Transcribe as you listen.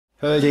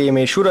Hölgyeim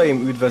és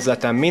uraim,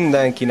 üdvözletem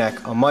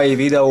mindenkinek! A mai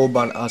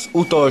videóban az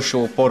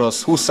utolsó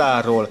porosz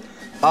huszárról,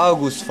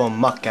 August von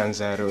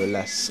Mackensenről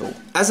lesz szó.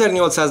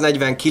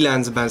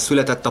 1849-ben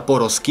született a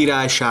Porosz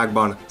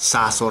Királyságban,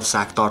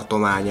 Szászország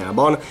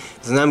tartományában.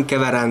 Ez nem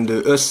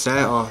keverendő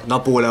össze a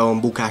Napóleon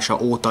bukása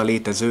óta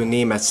létező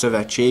Német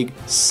Szövetség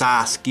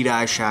 100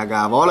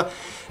 királyságával.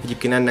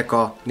 Egyébként ennek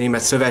a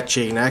Német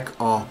Szövetségnek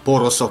a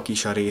poroszok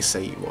is a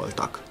részei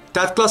voltak.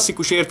 Tehát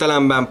klasszikus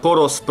értelemben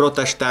porosz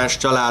protestáns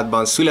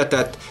családban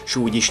született, s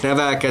úgy is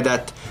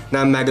nevelkedett,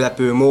 nem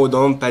meglepő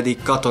módon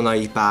pedig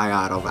katonai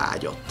pályára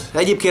vágyott.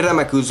 Egyébként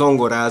remekül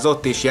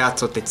zongorázott és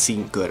játszott egy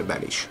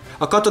színkörben is.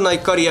 A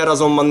katonai karrier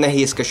azonban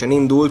nehézkesen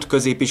indult,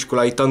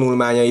 középiskolai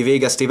tanulmányai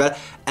végeztével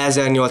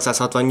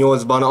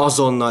 1868-ban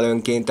azonnal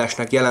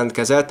önkéntesnek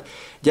jelentkezett,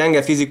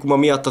 gyenge fizikuma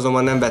miatt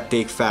azonban nem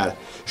vették fel,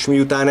 s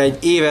miután egy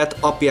évet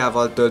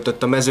apjával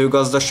töltött a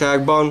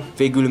mezőgazdaságban,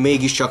 végül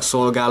mégiscsak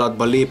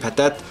szolgálatba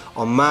léphetett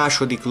a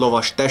második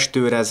lovas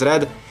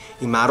testőrezred,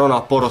 immáron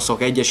a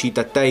poroszok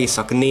egyesítette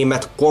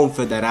Észak-Német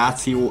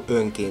Konföderáció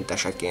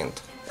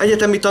önkénteseként.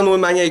 Egyetemi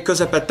tanulmányai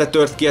közepette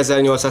tört ki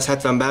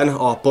 1870-ben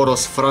a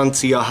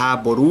porosz-francia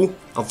háború,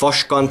 a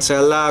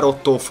vaskancellár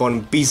Otto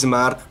von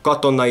Bismarck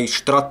katonai,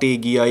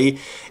 stratégiai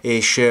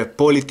és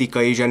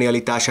politikai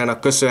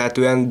zsenialitásának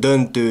köszönhetően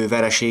döntő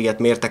vereséget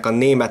mértek a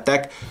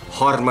németek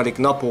harmadik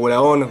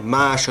Napóleon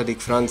második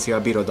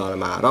francia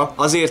birodalmára.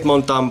 Azért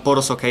mondtam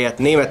poroszok helyett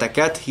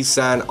németeket,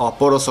 hiszen a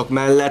poroszok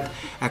mellett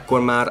ekkor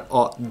már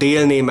a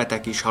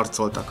délnémetek is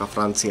harcoltak a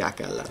franciák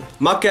ellen.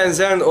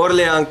 Mackensen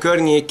Orléans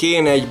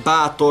környékén egy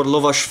bátor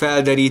lovas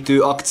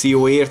felderítő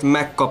akcióért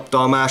megkapta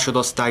a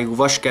másodosztályú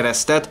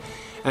vaskeresztet,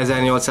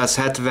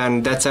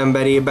 1870.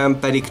 decemberében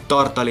pedig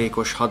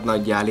tartalékos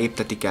hadnaggyá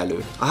léptetik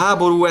elő. A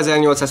háború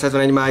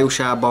 1871.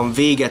 májusában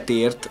véget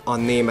ért a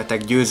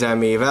németek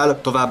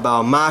győzelmével, továbbá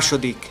a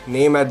második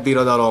német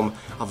birodalom,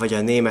 vagy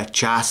a német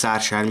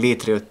császárság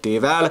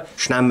létrejöttével,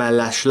 s nem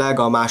mellesleg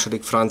a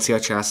második francia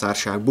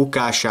császárság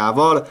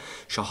bukásával,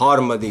 és a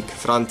harmadik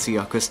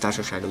francia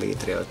köztársaság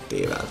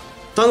létrejöttével.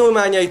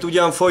 Tanulmányait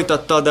ugyan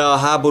folytatta, de a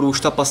háborús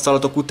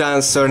tapasztalatok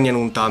után szörnyen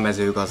unta a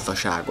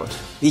mezőgazdaságot.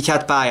 Így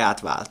hát pályát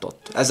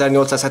váltott.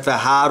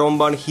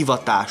 1873-ban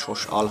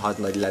hivatásos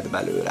alhadnagy lett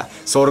belőle.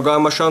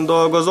 Szorgalmasan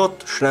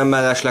dolgozott, s nem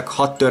mellesleg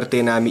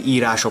hadtörténelmi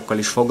írásokkal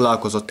is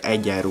foglalkozott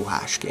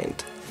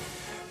egyenruhásként.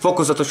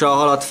 Fokozatosan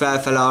haladt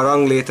felfele a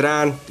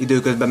ranglétrán,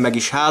 időközben meg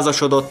is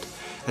házasodott,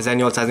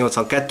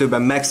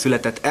 1882-ben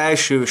megszületett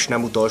első és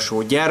nem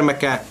utolsó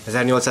gyermeke,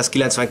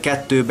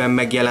 1892-ben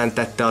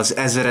megjelentette az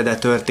ezrede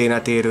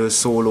történetéről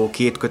szóló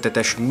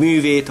kétkötetes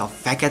művét, a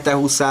Fekete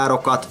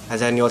huszárokat,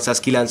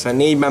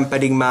 1894-ben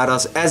pedig már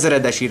az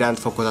ezredesi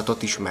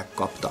rendfokozatot is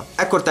megkapta.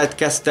 Ekkor tehát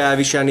kezdte el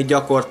viselni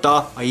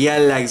gyakorta a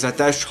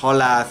jellegzetes,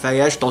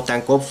 halálfejes,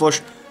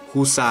 totenkopfos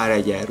huszár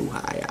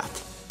egyenruháját.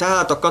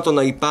 Tehát a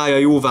katonai pálya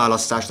jó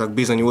választásnak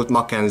bizonyult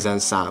Mackensen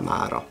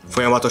számára.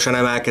 Folyamatosan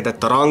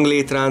emelkedett a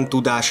ranglétrán,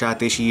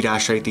 tudását és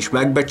írásait is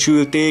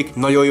megbecsülték,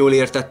 nagyon jól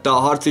értette a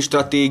harci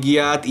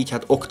stratégiát, így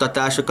hát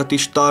oktatásokat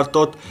is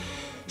tartott,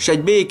 és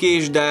egy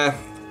békés, de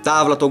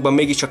távlatokban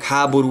mégiscsak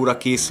háborúra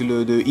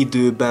készülődő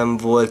időben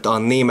volt a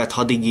német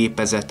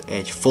hadigépezet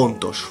egy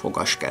fontos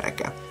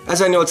fogaskereke.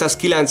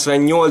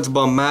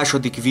 1898-ban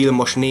második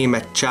Vilmos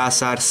német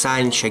császár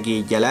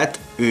szárnysegédje lett,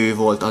 ő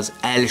volt az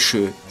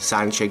első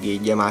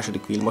szárnysegédje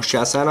második Vilmos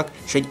császárnak,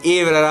 és egy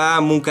évre rá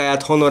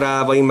munkáját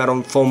honorálva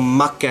immáron von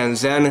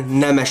Mackensen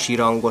nemesi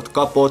rangot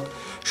kapott,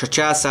 és a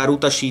császár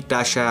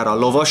utasítására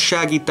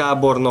lovassági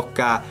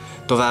tábornokká,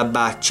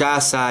 továbbá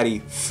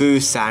császári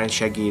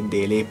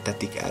főszárnysegéddé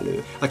léptetik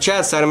elő. A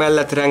császár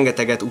mellett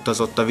rengeteget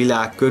utazott a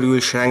világ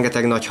körül, s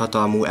rengeteg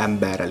nagyhatalmú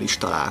emberrel is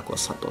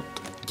találkozhatott.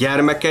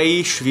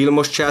 Gyermekei,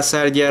 Vilmos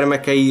császár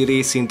gyermekei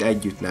részint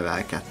együtt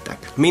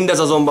nevelkedtek. Mindez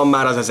azonban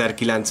már az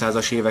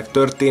 1900-as évek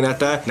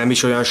története, nem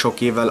is olyan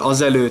sok évvel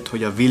azelőtt,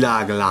 hogy a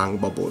világ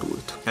lángba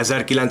borult.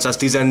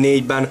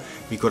 1914-ben,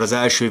 mikor az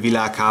első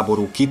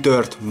világháború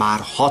kitört, már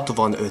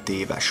 65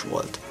 éves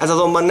volt. Ez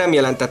azonban nem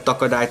jelentett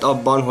akadályt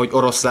abban, hogy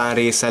oroszlán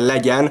része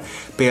legyen,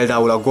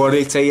 például a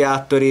gorlicei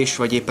áttörés,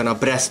 vagy éppen a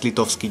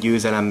Brest-Litovszki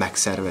győzelem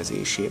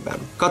megszervezésében.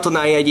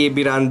 Katonái egyéb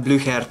iránt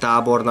Blücher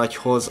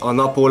tábornagyhoz, a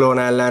Napóleon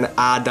ellen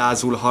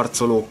ádázul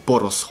harcoló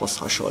poroszhoz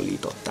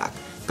hasonlították.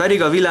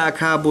 Pedig a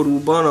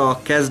világháborúban a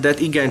kezdet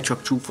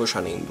igencsak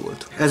csúfosan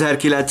indult.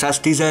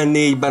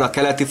 1914-ben a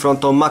keleti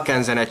fronton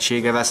Mackensen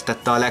egysége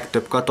vesztette a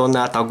legtöbb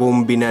katonát a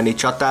gombineni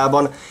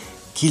csatában,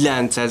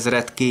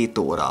 9000-et 2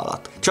 óra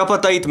alatt.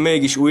 Csapatait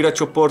mégis újra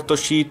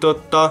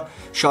csoportosította,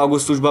 s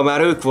augusztusban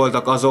már ők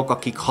voltak azok,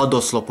 akik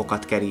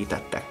hadoszlopokat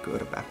kerítettek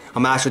körbe. A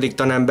második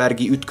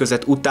tannenbergi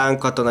ütközet után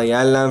katonai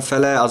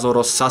ellenfele, az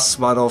orosz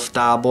Szaszmanov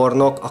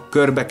tábornok a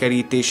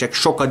körbekerítések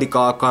sokadik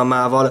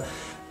alkalmával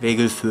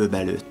végül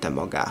főbelőtte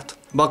magát.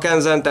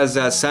 Mackensent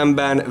ezzel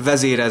szemben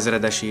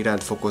vezérezredesi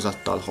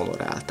rendfokozattal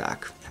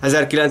honorálták.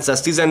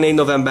 1914.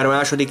 november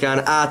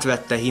 2-án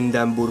átvette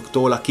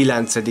Hindenburgtól a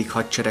 9.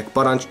 hadsereg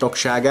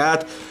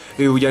parancsnokságát,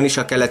 ő ugyanis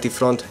a keleti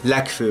front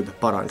legfőbb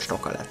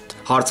parancsnoka lett.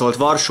 Harcolt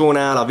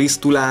Varsónál, a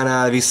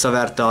Visztulánál,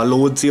 visszaverte a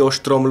lódzi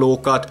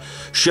ostromlókat,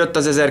 s jött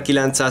az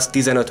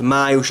 1915.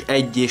 május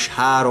 1 és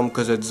 3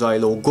 között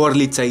zajló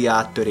gorlicei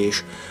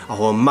áttörés,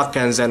 ahol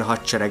Mackensen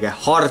hadserege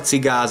harci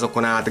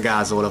gázokon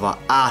átgázolva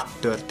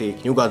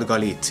áttörték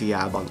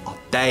Nyugat-Galíciában a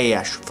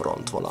teljes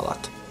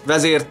frontvonalat.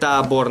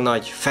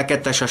 Vezértábornagy,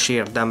 feketes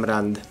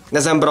érdemrend.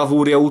 Ezen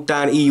bravúrja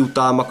után így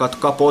jutalmakat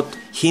kapott,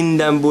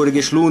 Hindenburg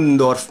és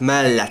Lundorf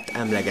mellett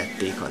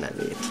emlegették a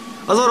nevét.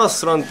 Az orosz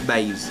front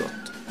beizzott.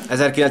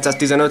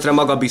 1915-re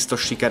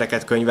magabiztos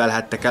sikereket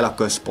könyvelhettek el a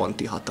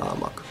központi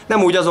hatalmak.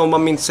 Nem úgy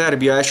azonban, mint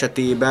Szerbia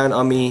esetében,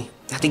 ami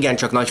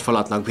igencsak nagy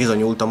falatnak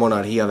bizonyult a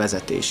monarchia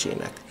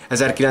vezetésének.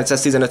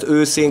 1915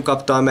 őszén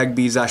kapta a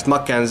megbízást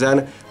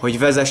Mackensen, hogy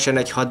vezessen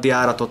egy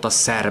hadjáratot a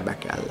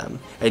szerbek ellen.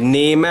 Egy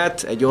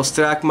német, egy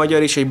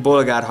osztrák-magyar és egy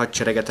bolgár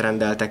hadsereget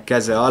rendeltek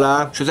keze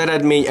alá, és az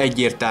eredmény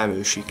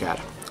egyértelmű siker.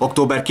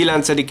 Október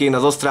 9-én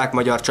az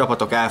osztrák-magyar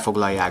csapatok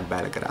elfoglalják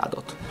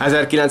Belgrádot.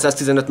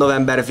 1915.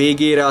 november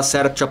végére a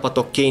szerb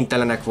csapatok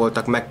kénytelenek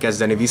voltak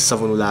megkezdeni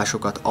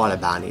visszavonulásukat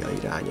Albánia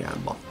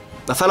irányába.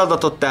 A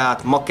feladatot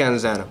tehát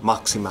Mackensen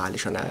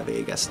maximálisan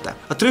elvégezte.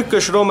 A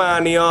trükkös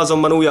Románia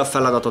azonban újabb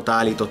feladatot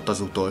állított az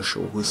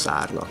utolsó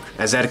huszárnak.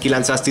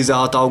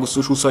 1916.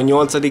 augusztus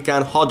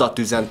 28-án hadat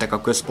üzentek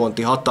a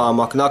központi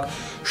hatalmaknak,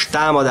 s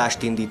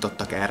támadást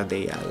indítottak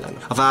Erdély ellen.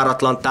 A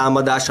váratlan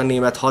támadás a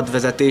német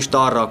hadvezetést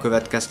arra a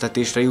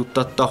következtetésre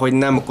juttatta, hogy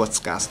nem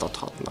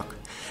kockáztathatnak.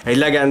 Egy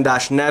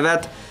legendás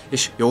nevet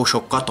és jó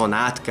sok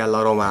katonát kell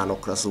a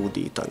románokra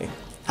zúdítani.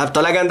 Hát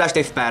a legendás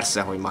név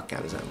persze, hogy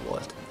Mackensen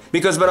volt.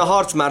 Miközben a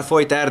harc már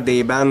folyt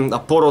Erdélyben, a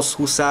porosz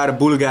huszár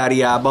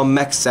Bulgáriában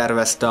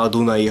megszervezte a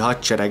dunai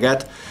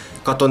hadsereget,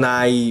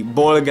 katonái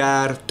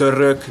bolgár,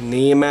 török,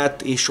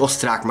 német és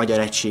osztrák-magyar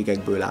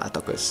egységekből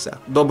álltak össze.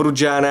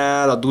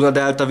 Dobrudzsánál, a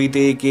Duna-delta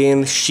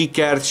vidékén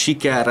sikert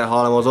sikerre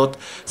halmozott,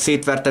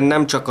 szétverte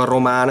nem csak a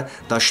román,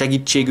 de a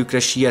segítségükre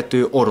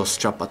siető orosz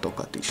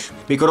csapatokat is.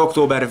 Mikor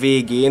október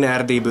végén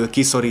Erdélyből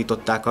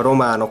kiszorították a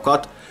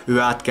románokat, ő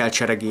átkelt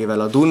seregével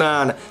a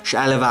Dunán, s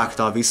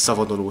elvágta a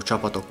visszavonuló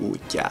csapatok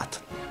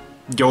útját.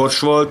 Gyors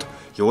volt,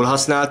 jól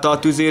használta a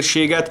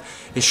tüzérséget,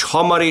 és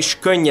hamar és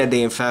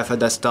könnyedén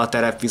felfedezte a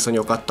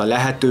terepviszonyokat, a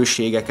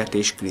lehetőségeket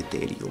és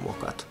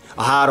kritériumokat.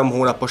 A 3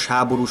 hónapos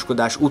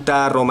háborúskodás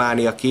után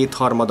Románia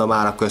kétharmada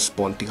már a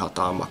központi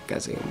hatalmak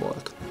kezén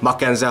volt.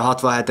 Mackensen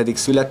 67.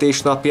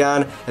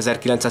 születésnapján,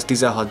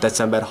 1916.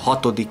 december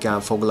 6-án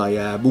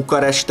foglalja el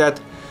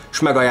Bukarestet, s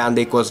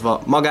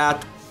megajándékozva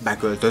magát,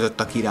 beköltözött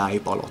a királyi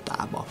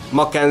palotába.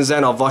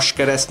 Mackensen a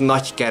vaskereszt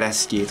nagy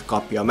keresztjét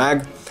kapja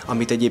meg,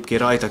 amit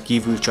egyébként rajta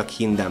kívül csak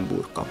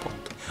Hindenburg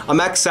kapott. A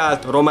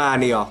megszállt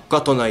Románia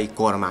katonai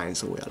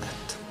kormányzója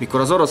lett. Mikor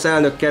az orosz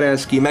elnök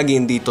Kerenszky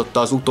megindította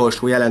az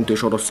utolsó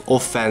jelentős orosz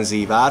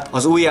offenzívát,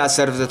 az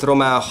újjászervezett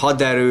román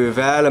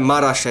haderővel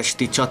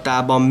marasesti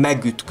csatában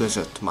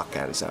megütközött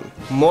Mackensen.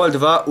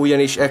 Moldva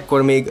ugyanis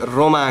ekkor még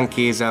román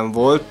kézen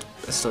volt,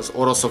 ezt az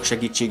oroszok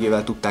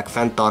segítségével tudták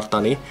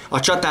fenntartani, a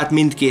csatát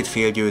mindkét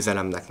fél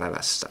győzelemnek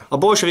nevezte. A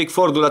bolsevik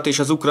fordulat és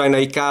az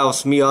ukrajnai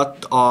káosz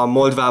miatt a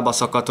Moldvába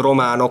szakadt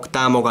románok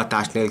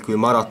támogatás nélkül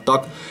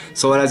maradtak,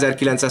 szóval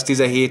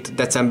 1917.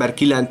 december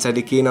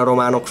 9-én a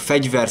románok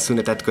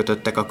fegyverszünetet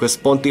kötöttek a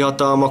központi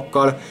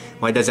hatalmakkal,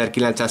 majd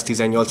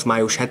 1918.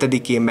 május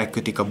 7-én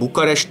megkötik a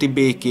bukaresti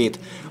békét,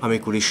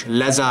 amikor is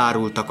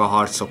lezárultak a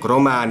harcok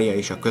Románia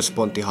és a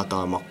központi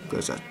hatalmak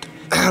között.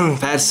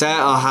 Persze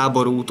a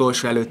háború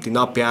utolsó előtti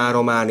napján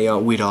Románia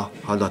újra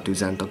hadat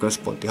üzent a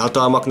központi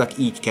hatalmaknak,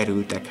 így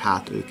kerültek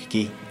hát ők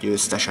ki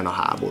győztesen a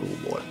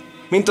háborúból.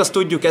 Mint azt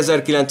tudjuk,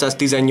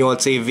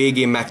 1918 év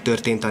végén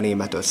megtörtént a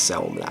német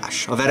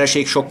összeomlás. A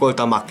vereség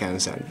sokkolta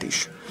Mackensent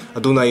is. A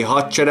dunai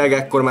hadsereg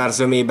ekkor már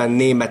zömében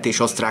német és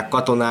osztrák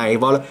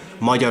katonáival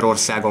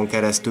Magyarországon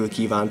keresztül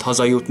kívánt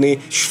hazajutni,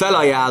 és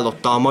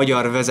felajánlotta a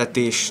magyar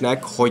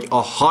vezetésnek, hogy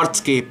a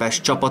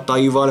harcképes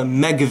csapataival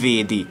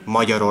megvédi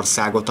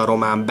Magyarországot a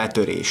román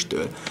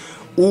betöréstől.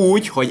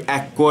 Úgy, hogy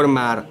ekkor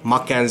már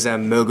Mackensen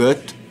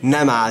mögött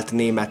nem állt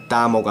német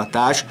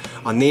támogatás,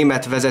 a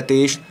német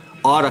vezetés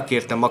arra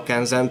kérte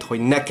Mackensent, hogy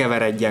ne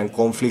keveredjen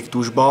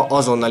konfliktusba,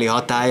 azonnali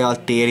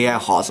hatállyal térjen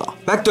haza.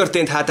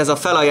 Megtörtént hát ez a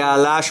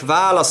felajánlás,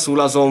 válaszul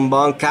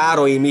azonban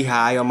Károly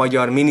Mihály, a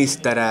magyar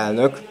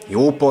miniszterelnök,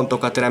 jó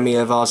pontokat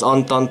remélve az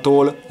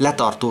Antantól,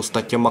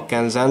 letartóztatja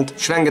Mackensent,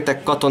 s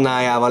rengeteg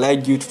katonájával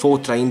együtt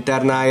fótra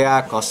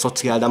internálják a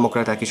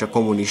szociáldemokraták és a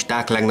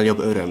kommunisták legnagyobb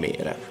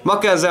örömére.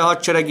 Mackensen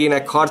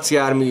hadseregének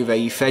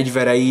harcjárművei,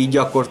 fegyverei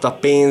gyakorta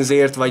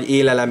pénzért vagy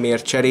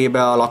élelemért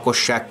cserébe a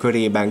lakosság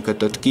körében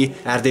kötött ki.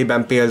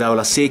 Erdélyben például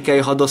a székely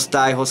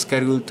hadosztályhoz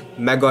került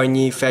meg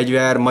annyi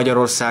fegyver,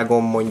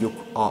 Magyarországon mondjuk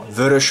a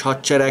vörös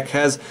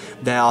hadsereghez,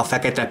 de a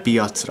fekete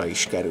piacra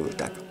is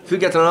kerültek.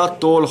 Független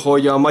attól,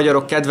 hogy a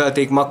magyarok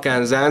kedvelték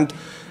Mackensent,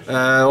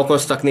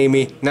 okoztak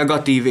némi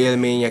negatív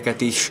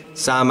élményeket is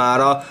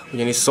számára,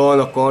 ugyanis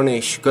Szolnokon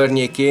és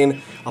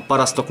környékén a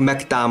parasztok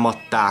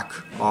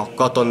megtámadták a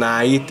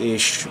katonáit,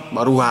 és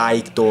a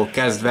ruháiktól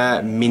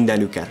kezdve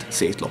mindenüket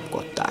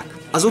szétlopkodták.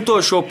 Az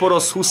utolsó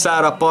porosz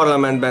huszár a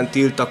parlamentben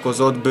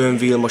tiltakozott Bön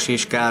Vilmos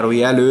és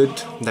Károly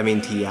előtt, de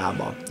mind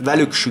hiába.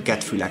 Velük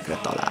süket fülekre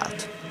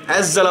talált.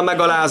 Ezzel a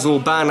megalázó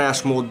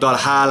bánásmóddal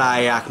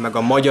hálálják meg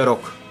a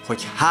magyarok,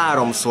 hogy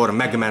 3-szor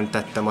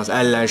megmentettem az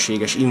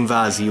ellenséges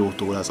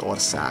inváziótól az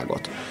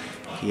országot,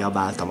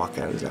 kiabálta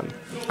Mackensen.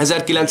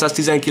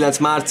 1919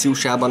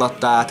 márciusában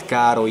adta át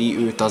Károly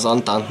őt az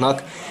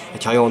Antantnak,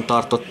 egy hajón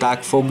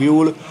tartották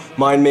foglyul,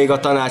 majd még a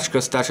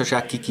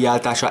tanácsköztársaság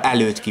kikiáltása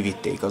előtt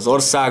kivitték az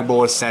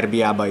országból,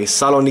 Szerbiába és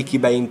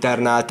Szalonikibe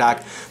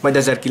internálták, majd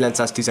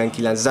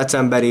 1919.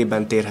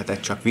 decemberében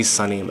térhetett csak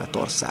vissza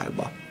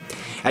Németországba.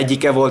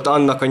 Egyike volt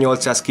annak a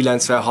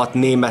 896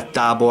 német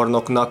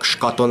tábornoknak, s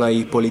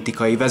katonai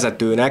politikai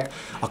vezetőnek,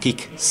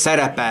 akik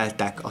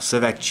szerepeltek a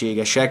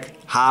szövetségesek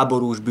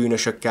háborús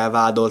bűnösökkel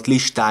vádolt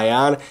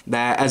listáján,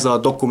 de ez a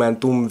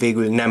dokumentum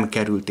végül nem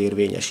került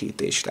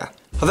érvényesítésre.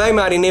 A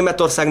weimári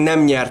Németország nem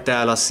nyerte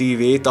el a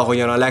szívét,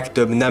 ahogyan a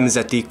legtöbb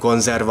nemzeti,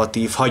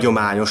 konzervatív,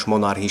 hagyományos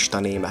monarchista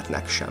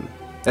németnek sem.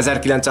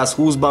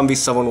 1920-ban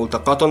visszavonult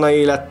a katonai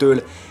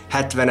élettől,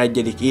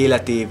 71.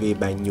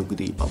 életévében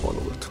nyugdíjba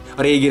vonult.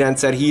 A régi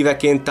rendszer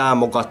híveként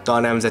támogatta a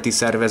nemzeti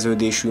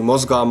szerveződésű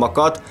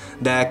mozgalmakat,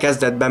 de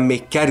kezdetben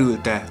még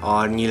kerülte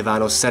a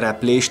nyilvános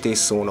szereplést és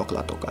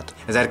szónoklatokat.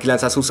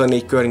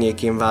 1924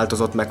 környékén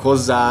változott meg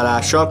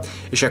hozzáállása,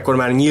 és ekkor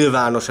már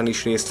nyilvánosan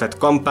is részt vett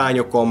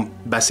kampányokon,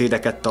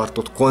 beszédeket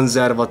tartott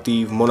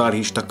konzervatív,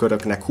 monarchista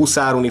köröknek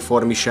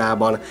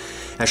huszáruniformisában,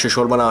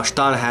 elsősorban a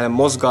Stahlhelm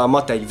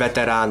mozgalmat, egy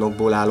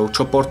veteránokból álló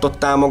csoportot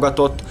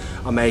támogatott,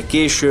 amely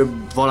később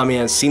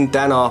valamilyen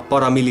szinten a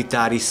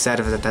paramilitáris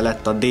szervezete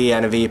lett a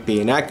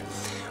DNVP-nek,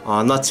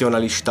 a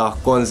nacionalista,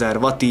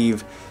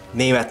 konzervatív,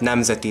 német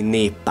nemzeti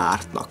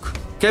néppártnak.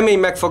 Kemény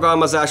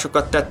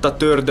megfogalmazásokat tett a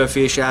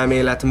tördöfés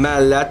elmélet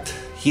mellett,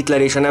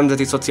 Hitler és a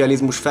nemzeti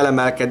szocializmus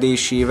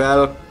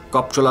felemelkedésével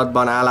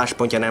kapcsolatban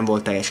álláspontja nem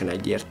volt teljesen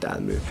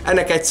egyértelmű.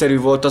 Ennek egyszerű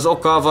volt az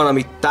oka, van,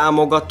 amit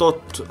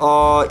támogatott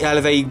a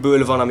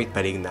elveikből, van, amit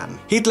pedig nem.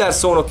 Hitler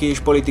szónoki és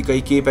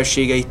politikai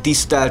képességeit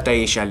tisztelte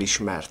és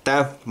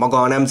elismerte,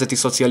 maga a nemzeti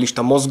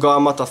szocialista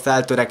mozgalmat a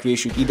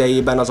feltörekvésük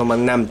idejében azonban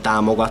nem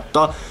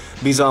támogatta,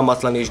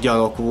 bizalmatlan és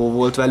gyanakvó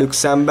volt velük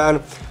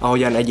szemben,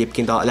 ahogyan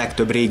egyébként a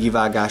legtöbb régi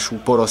vágású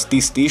porosz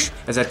tiszt is.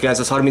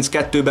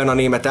 1932-ben a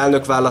német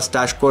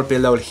elnökválasztáskor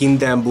például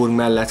Hindenburg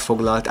mellett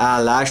foglalt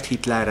állást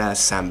Hitlerrel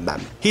szemben.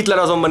 Hitler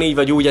azonban így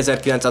vagy úgy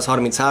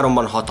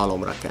 1933-ban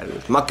hatalomra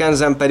került.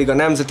 Mackensen pedig a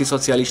nemzeti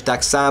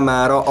szocialisták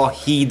számára a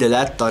híd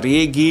lett a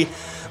régi,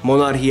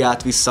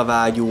 monarchiát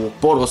visszavágyó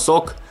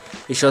poroszok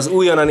és az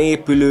újonnan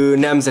épülő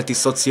nemzeti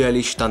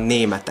szocialista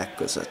németek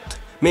között.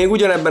 Még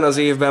ugyanebben az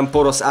évben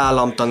porosz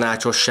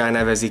államtanácsossá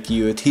nevezi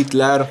ki őt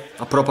Hitler,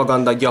 a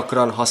propaganda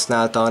gyakran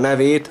használta a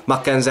nevét,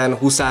 Mackensen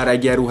huszár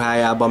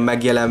egyenruhájában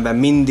megjelenve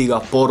mindig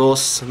a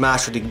porosz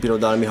második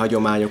birodalmi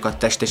hagyományokat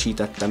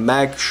testesítette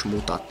meg, s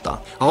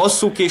mutatta. A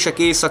hosszú kések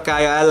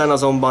éjszakája ellen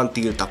azonban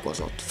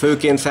tiltakozott,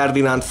 főként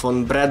Ferdinand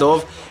von Bredow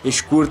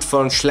és Kurt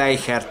von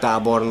Schleicher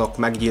tábornok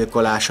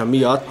meggyilkolása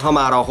miatt. Ha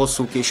már a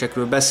hosszú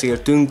késekről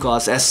beszéltünk,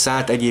 az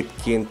esszát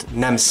egyébként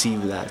nem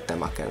szívlelte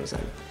Mackensen.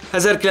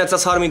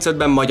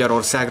 1935-ben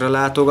Magyarországra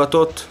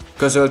látogatott,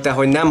 közölte,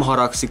 hogy nem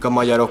haragszik a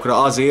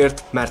magyarokra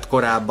azért, mert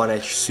korábban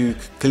egy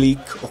szűk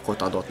klik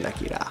okot adott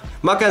neki rá.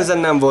 Mackensen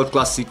nem volt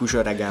klasszikus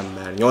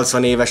öregember,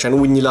 80 évesen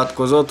úgy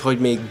nyilatkozott, hogy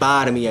még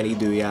bármilyen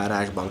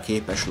időjárásban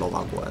képes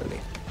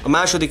lovagolni. A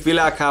második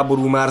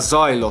világháború már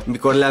zajlott,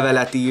 mikor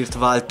levelet írt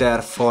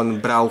Walter von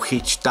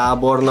Brauchitsch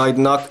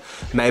tábornagynak,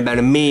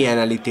 melyben mélyen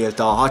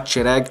elítélte a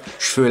hadsereg,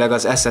 s főleg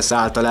az SS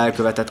által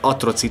elkövetett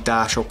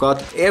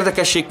atrocitásokat.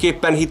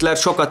 Érdekességképpen Hitler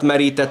sokat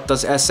merített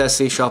az SS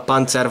és a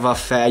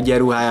Panzerwaffe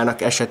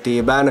egyenruhájának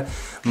esetében,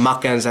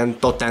 Mackensen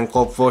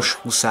Totenkopfos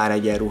huszár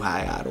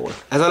egyenruhájáról.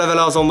 Ez a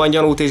levele azonban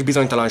gyanút és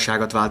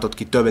bizonytalanságot váltott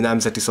ki több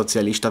nemzeti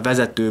szocialista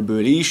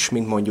vezetőből is,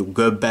 mint mondjuk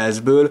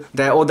Goebbelsből,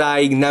 de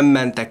odáig nem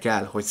mentek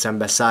el, hogy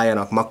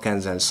szembeszálljanak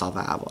Mackensen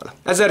szavával.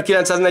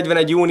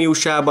 1941.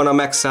 júniusában a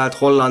megszállt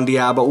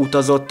Hollandiába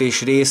utazott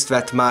és részt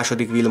vett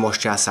második Vilmos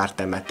császár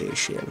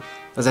temetésén.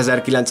 Az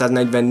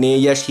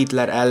 1944-es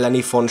Hitler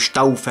elleni von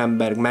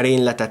Stauffenberg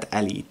merényletet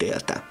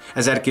elítélte.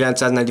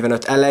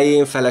 1945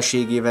 elején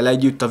feleségével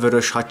együtt a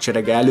vörös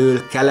hadsereg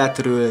elől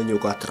keletről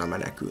nyugatra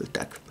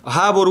menekültek. A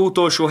háború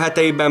utolsó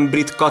heteiben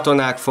brit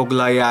katonák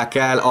foglalják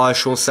el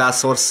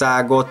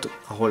Alsó-Szászországot,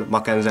 ahol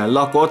Mackensen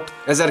lakott.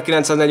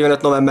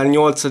 1945. november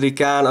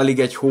 8-án, alig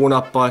egy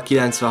hónappal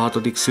 96.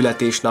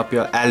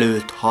 születésnapja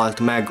előtt halt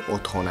meg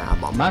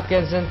otthonában.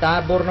 Mackensen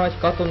tábornagy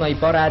katonai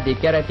parádé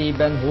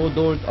keretében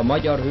hódolt a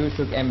magyar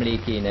hősök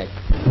emlékének.